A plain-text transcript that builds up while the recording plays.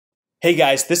Hey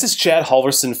guys, this is Chad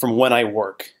Halverson from When I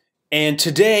Work. And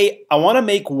today I want to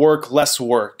make work less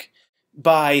work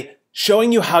by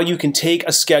showing you how you can take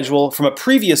a schedule from a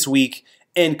previous week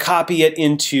and copy it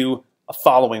into a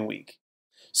following week.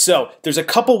 So there's a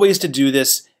couple ways to do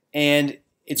this and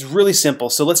it's really simple.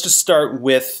 So let's just start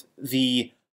with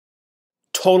the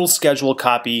total schedule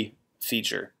copy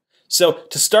feature. So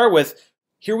to start with,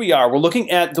 here we are. We're looking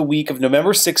at the week of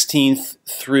November 16th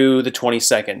through the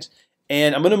 22nd.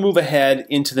 And I'm going to move ahead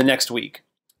into the next week.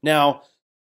 Now,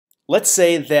 let's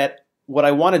say that what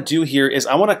I want to do here is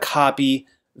I want to copy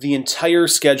the entire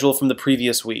schedule from the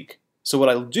previous week. So what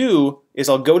I'll do is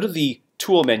I'll go to the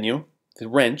tool menu, the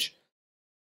wrench,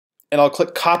 and I'll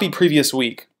click copy previous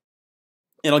week.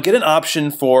 And I'll get an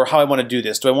option for how I want to do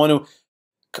this. Do I want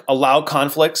to allow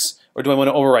conflicts or do I want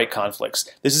to overwrite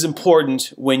conflicts? This is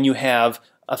important when you have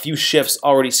a few shifts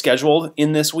already scheduled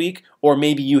in this week, or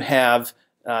maybe you have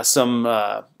some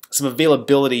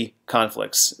availability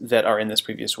conflicts that are in this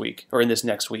previous week or in this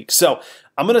next week. So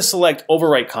I'm going to select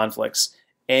overwrite conflicts,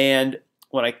 and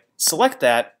when I select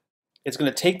that, it's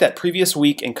going to take that previous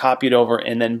week and copy it over,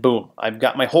 and then boom, I've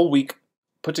got my whole week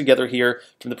put together here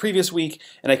from the previous week,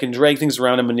 and I can drag things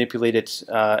around and manipulate it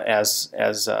as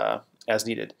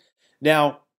needed.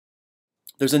 Now,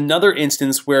 there's another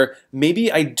instance where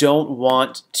maybe I don't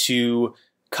want to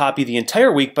copy the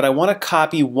entire week, but I want to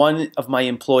copy one of my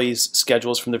employees'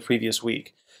 schedules from the previous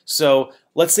week. So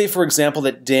let's say, for example,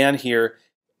 that Dan here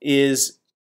is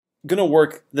going to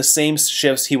work the same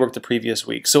shifts he worked the previous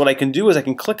week. So what I can do is I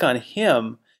can click on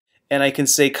him and I can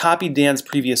say copy Dan's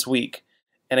previous week.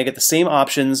 And I get the same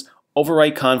options: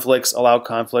 overwrite conflicts, allow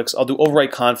conflicts. I'll do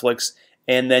overwrite conflicts,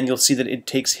 and then you'll see that it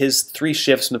takes his 3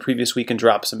 shifts from the previous week and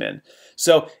drops them in.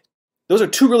 So those are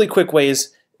 2 really quick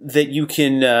ways that you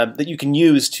can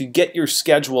use to get your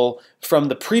schedule from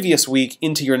the previous week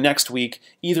into your next week,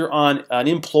 either on an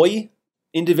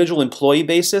individual employee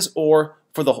basis, or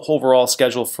for the overall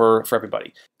schedule for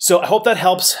everybody. So I hope that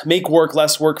helps make work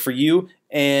less work for you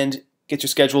and get your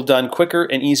schedule done quicker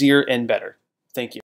and easier and better. Thank you.